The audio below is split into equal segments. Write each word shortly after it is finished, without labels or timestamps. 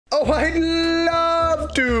Oh, I'd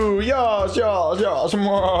love to. Yes, yes, yes,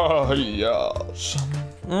 more, yes.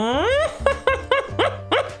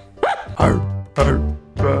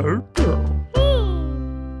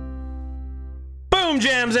 Boom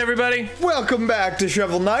jams, everybody. Welcome back to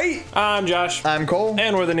Shovel Knight. I'm Josh. I'm Cole.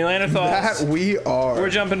 And we're the Kneelanderthals. That we are. We're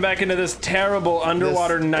jumping back into this terrible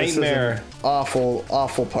underwater nightmare. This is an awful,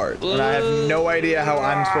 awful part. And I have no idea how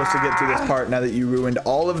I'm supposed to get through this part now that you ruined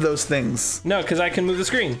all of those things. No, because I can move the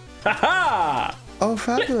screen. Ha-ha! Oh,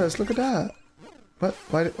 fabulous. Look at that. What?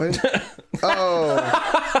 Why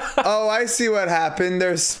Oh, I see what happened.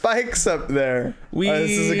 There's spikes up there.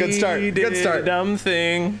 This is a good start. Good start. A dumb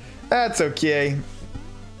thing. That's okay.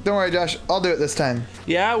 Don't worry, Josh. I'll do it this time.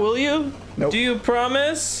 Yeah, will you? Nope. Do you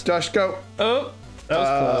promise? Josh, go. Oh, that was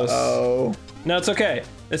close. Oh. No, it's okay.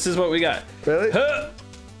 This is what we got. Really? Huh.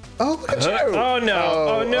 Oh, look at you. Oh, no.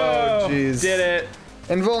 Oh, no. Oh, jeez. Did it.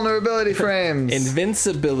 Invulnerability frames.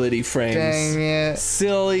 Invincibility frames. Dang it.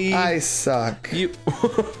 Silly. I suck. You.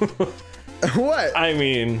 What? I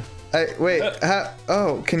mean. Wait.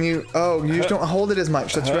 Oh, can you? Oh, you just don't hold it as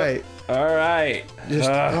much. That's right. All right.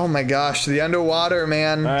 Oh my gosh, the underwater,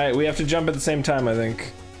 man. All right, we have to jump at the same time, I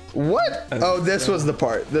think. What? Oh, this was the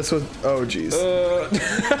part. This was. Oh, jeez.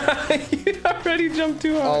 You already jumped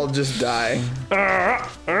too hard. I'll just die.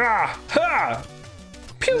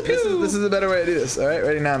 Pew pew. This is a better way to do this. All right,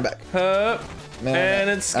 ready? Now I'm back. And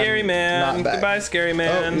it's scary man. Not back. Goodbye, scary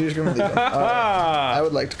man. Oh, you're just gonna leave him. All right. I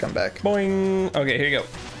would like to come back. Boing. Okay, here you go.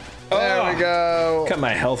 There we go. Cut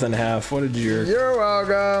my health in half. What a jerk. You're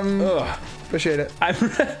welcome. Ugh. Appreciate it.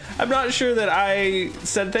 I'm not sure that I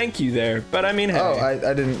said thank you there, but I mean, hey. Oh, I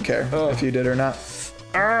didn't care if you did or not.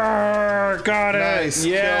 Got it. Nice.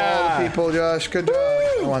 Yeah. Kill all the people, Josh. Good job.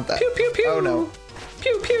 I want that. Pew pew pew. Oh no.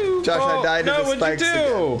 Pew pew. Josh, I died to the spikes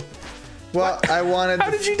again. Well, I wanted. How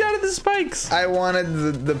did you die to the spikes? I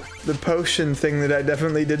wanted the potion thing that I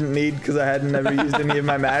definitely didn't need because I had never used any of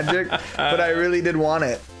my magic, but I really did want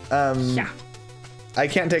it. Yeah. I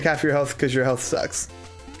can't take half your health because your health sucks.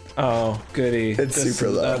 Oh, goody. It's super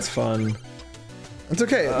low. That's fun. It's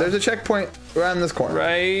okay. There's a checkpoint around this corner.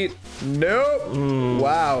 Right? Nope.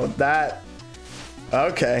 Wow, that.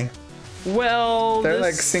 Okay. Well, they're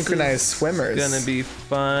like synchronized swimmers. It's gonna be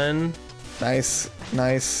fun. Nice,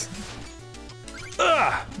 nice.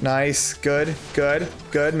 Nice, good, good,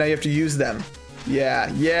 good. Now you have to use them.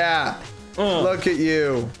 Yeah, yeah. Look at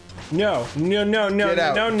you. No, no, no, no, get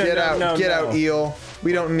out, no, no, get no, out, no, get no. out, eel.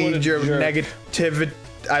 We don't need your jerk. negativity.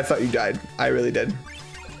 I thought you died. I really did.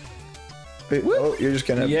 Wait, oh, you're just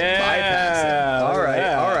gonna bypass it. All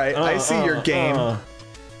right, all right. I see your game.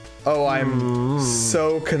 Oh, I'm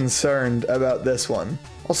so concerned about this one.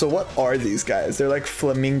 Also, what are these guys? They're like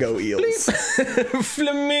flamingo eels.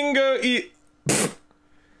 Flamingo eel.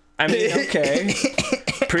 I mean, okay.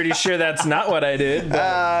 Pretty sure that's not what I did. But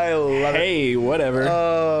I love it. Hey, whatever.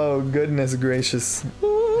 Oh, goodness gracious.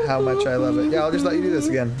 How much I love it. Yeah, I'll just let you do this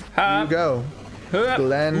again. You go.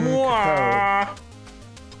 Glenn Coe.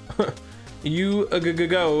 You go,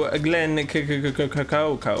 Glenn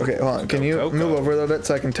Coe. Okay, hold on. Can you move over a little bit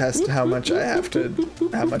so I can test how much I have to,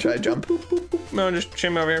 how much I jump? No, just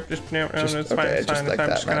shimmy over here. Just, no, it's fine. It's fine. Like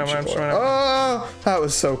It's fine. that. Oh, that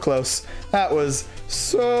was so close. That was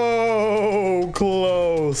so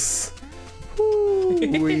close.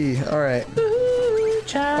 Wee. All right.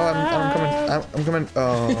 Oh, I'm coming.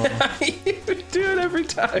 Oh. You do it every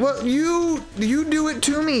time. Well, you do it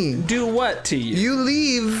to me. Do what to you? You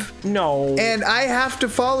leave. No. And I have to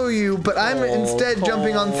follow you, but I'm instead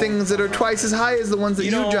jumping on things that are twice as high as the ones that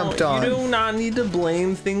you jumped on. You do not need to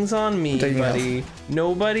blame things on me, buddy.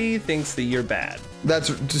 Nobody thinks that you're bad. That's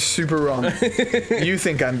just super wrong. You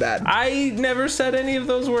think I'm bad. I never said any of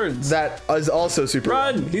those words. That is also super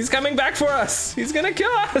wrong. Run! He's coming back for us! He's gonna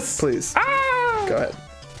kill us! Please. Ah! Go ahead.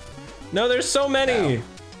 No, there's so many! Ow.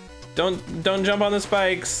 Don't jump on the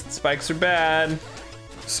spikes. Spikes are bad.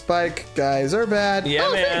 Spike guys are bad. Yeah,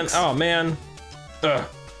 man. Thanks. Oh, man. Ugh.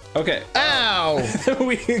 Okay. Ow!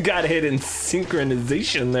 We got hit in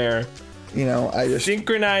synchronization there. You know, I just...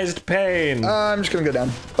 Synchronized pain. I'm just gonna go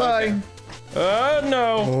down. Bye. Okay. Oh,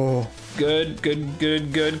 no. Oh. Good kill.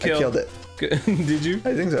 I killed it. Good. Did you?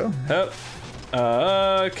 I think so.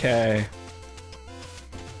 Oh. Okay.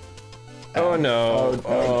 Oh, no.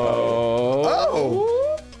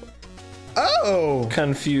 Oh.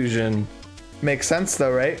 Confusion. Makes sense,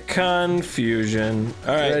 though, right? Confusion.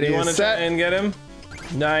 All right, ready, you want to try and get him?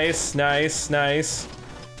 Nice, nice, nice.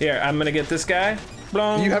 Here, I'm going to get this guy.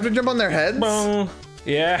 Blong. You have to jump on their heads? Blong.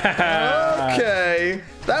 Yeah. Okay.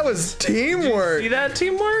 That was teamwork. Did you see that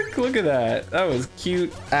teamwork? Look at that. That was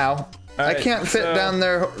cute. Ow. Right, I can't fit down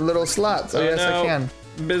their little slots. Oh, yes, I can.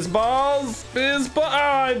 Bizballs. Bizball. Oh,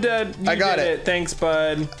 I'm dead. I got it. Thanks,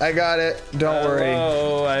 bud. I got it. Don't worry.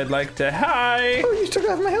 Oh, I'd like to. Hi. Oh, you took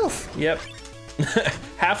off my health. Yep.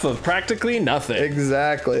 Half of practically nothing.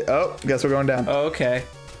 Exactly. Oh, guess we're going down. Oh, okay.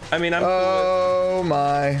 I mean, I'm. Oh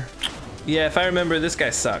my. Yeah, if I remember, this guy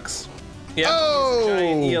sucks. Yeah. Oh. He's a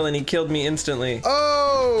giant eel, and he killed me instantly.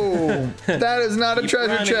 Oh. That is not a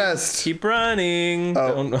treasure chest. Keep running.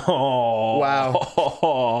 Oh. Oh.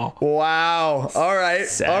 Wow. Wow. All right.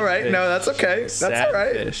 Sad all right. fish. No, that's okay. That's Sad all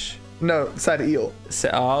right. Fish. No, sad eel.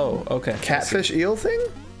 Oh, okay. Catfish eel thing?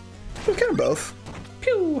 It's kind of both.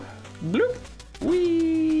 Pew. Bloop.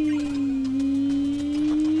 Wee.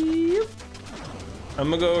 I'm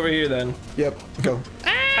gonna go over here then. Yep. Go.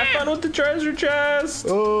 Have fun with the treasure chest.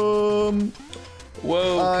 Whoa.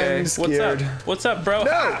 Okay. I'm scared. What's up, bro?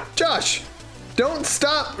 No, Josh. Don't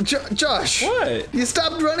stop, Josh. What? You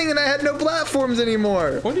stopped running and I had no platforms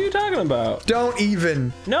anymore. What are you talking about? Don't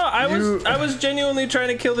even. No, I was genuinely trying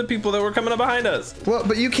to kill the people that were coming up behind us. Well,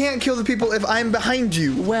 but you can't kill the people if I'm behind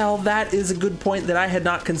you. Well, that is a good point that I had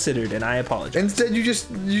not considered, and I apologize. Instead, you just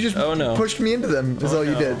Oh, no. pushed me into them. Is all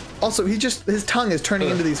you no. did. Also, his tongue is turning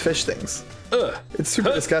into these fish things. Ugh. It's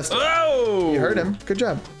super disgusting. Oh! You heard him. Good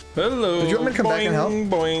job. Hello. Did you want me to come back and help?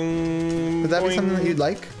 Boing. Would that be something that you'd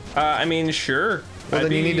like? I mean, sure. Well,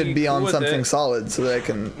 then you need to be on something solid so that I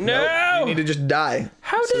can. No! Nope, you need to just die.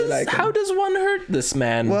 How so does one hurt this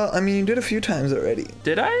man? Well, I mean, you did a few times already.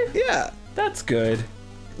 Did I? Yeah. That's good.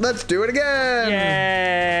 Let's do it again.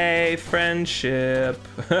 Yay, friendship.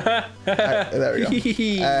 There we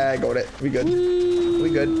go. I got it. We good. We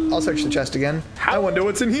good. I'll search the chest again. I wonder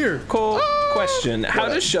what's in here. Cool question. How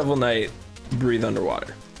does Shovel Knight breathe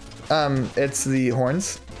underwater? It's the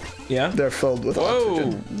horns. Yeah? They're filled with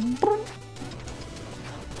oxygen.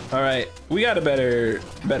 All right, we got a better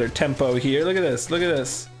tempo here. Look at this. Look at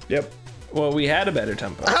this. Yep. Well, we had a better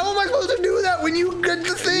tempo. How am I supposed to do that when you get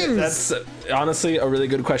the things? That's honestly a really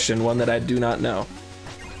good question, one that I do not know.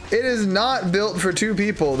 It is not built for two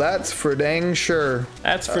people. That's for dang sure.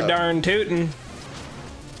 That's for darn tootin'.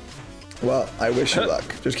 Well, I wish you luck.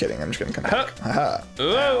 Just kidding. I'm just gonna come back. Haha.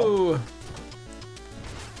 Oh.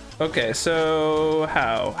 Okay, so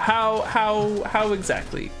how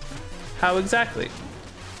exactly? How exactly?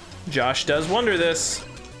 Josh does wonder this.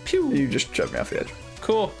 Pew. You just shoved me off the edge.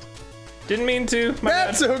 Cool. Didn't mean to. My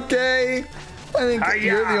That's bad. okay. I think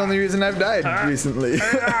you're the only reason I've died recently.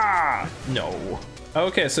 No.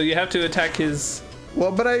 Okay, so you have to attack his.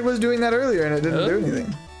 Well, but I was doing that earlier and it didn't do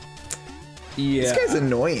anything. Yeah. This guy's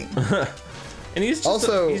annoying. And he's just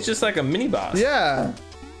he's just like a mini boss. Yeah.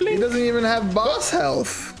 Blink. He doesn't even have boss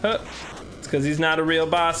health. It's because he's not a real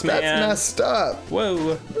boss, man. That's messed up.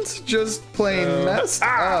 Whoa. It's just plain messed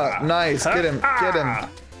up. Nice. Get him. Get him.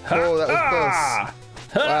 Oh, that was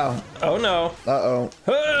close. Wow. Oh no. Uh-oh.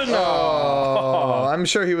 No. Oh, I'm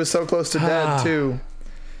sure he was so close to dead too.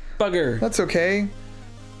 Bugger. That's okay.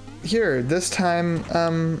 Here, this time,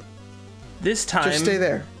 This time. just stay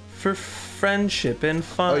there. For friendship and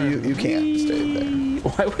fun. Oh, you can't stay there.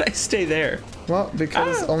 Why would I stay there? Well,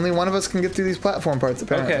 because only one of us can get through these platform parts,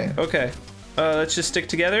 apparently. Okay. Let's just stick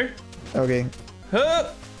together. Okay.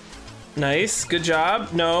 Nice. Good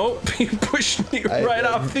job. No. You pushed me right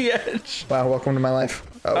off the edge. Wow, welcome to my life.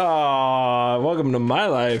 Oh. Aw, welcome to my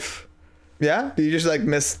life. Yeah? Do you just like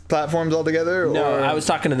miss platforms altogether? No, or? I was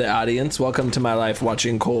talking to the audience. Welcome to my life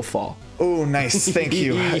watching Cole fall. Oh, nice. Thank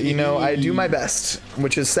you. You know, I do my best,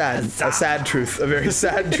 which is sad. A sad truth. A very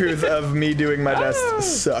sad truth of me doing my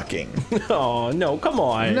best sucking. Oh, no, come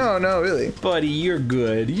on. No, really. Buddy, you're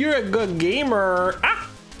good. You're a good gamer. Ah!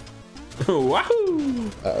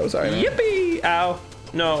 Wahoo! Oh, sorry, man. Yippee! Ow.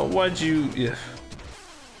 No, what'd you... Yeah.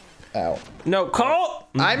 Ow. No, Cole!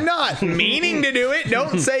 I'm not meaning to do it.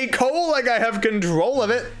 Don't say Cole like I have control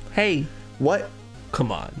of it. Hey. What?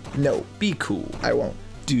 Come on. No. Be cool. I won't.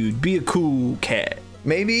 Dude, be a cool cat.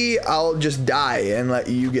 Maybe I'll just die and let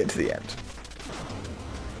you get to the end.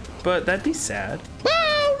 But that'd be sad.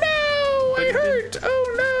 Oh no! I hurt!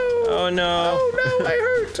 Oh no! Oh no! Oh no! I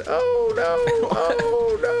hurt! Oh no! Oh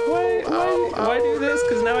no! Why do this?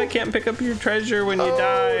 Because now I can't pick up your treasure when you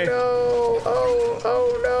die. No!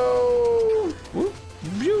 Oh no! Whoop,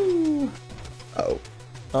 pew. Oh.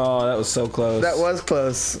 Oh, that was so close. That was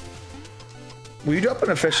close. Were you dropping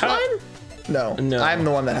a fish line? No. I'm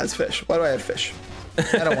the one that has fish. Why do I have fish?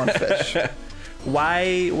 I don't want fish.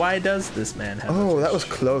 Why does this man have that was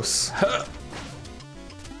close.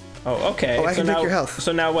 Oh, okay. Oh, I can take your health.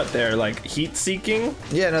 So now what, they're like heat seeking?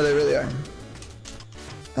 Yeah, no, they really are.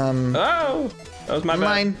 Oh, that was my bad.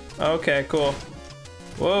 Mine. Okay, cool.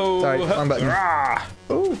 Whoa. Sorry, wrong button. Hurrah.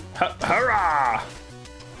 Oh. Hurrah.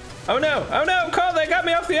 Oh no, Cole, they got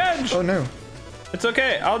me off the edge. Oh no. It's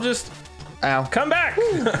okay, I'll just Ow. come back.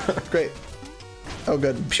 Great. Oh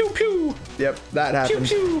good. Pew pew. Yep, that happened.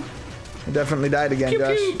 Pew pew. I definitely died again, Pew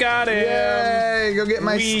Josh. pew. Got him. Yay, go get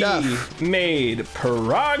my stuff. We made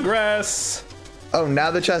progress. Oh,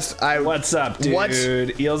 now the chest. What's up, dude? What?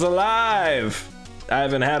 Eel's alive. I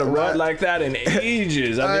haven't had a run like that in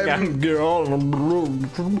ages. I'm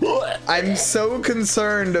so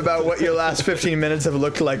concerned about what your last 15 minutes have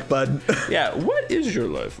looked like, bud. Yeah, what is your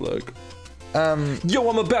life like? Yo,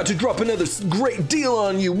 I'm about to drop another great deal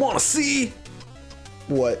on you. Wanna see?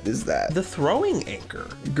 What is that? The throwing anchor.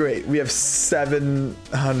 Great. We have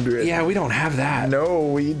 700. Yeah, we don't have that. No,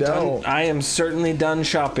 we don't. I am certainly done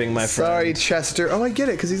shopping, my friend. Sorry, Chester. Oh, I get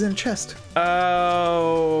it, because he's in a chest.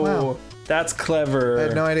 Oh, wow. That's clever. I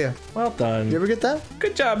had no idea. Well done. You ever get that?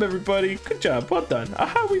 Good job, everybody. Good job. Well done.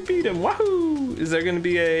 Aha, we beat him. Wahoo! Is there going to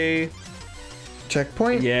be a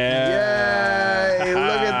checkpoint? Yeah. Yay! Look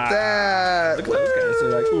at that. Look at those guys.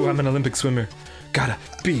 They're like, Ooh, I'm an Olympic swimmer. Gotta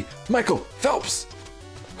be Michael Phelps.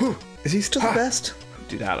 Is he still the best?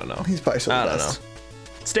 Dude, I don't know. He's probably still the best.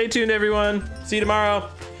 Stay tuned, everyone. See you tomorrow.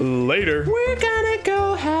 Later. We're gonna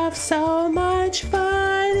go have so much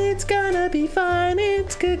fun. It's gonna be fun.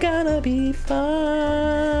 It's gonna be fun.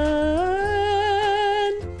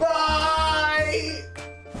 Bye!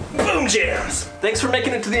 Boom jams! Thanks for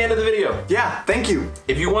making it to the end of the video. Yeah, thank you.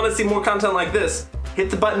 If you want to see more content like this, hit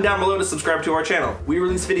the button down below to subscribe to our channel. We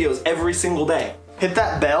release videos every single day. Hit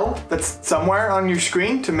that bell that's somewhere on your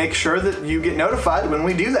screen to make sure that you get notified when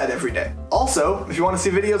we do that every day. Also, if you want to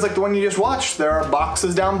see videos like the one you just watched, there are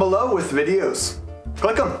boxes down below with videos.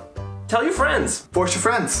 Click them. Tell your friends. Force your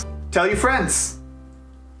friends. Tell your friends.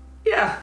 Yeah.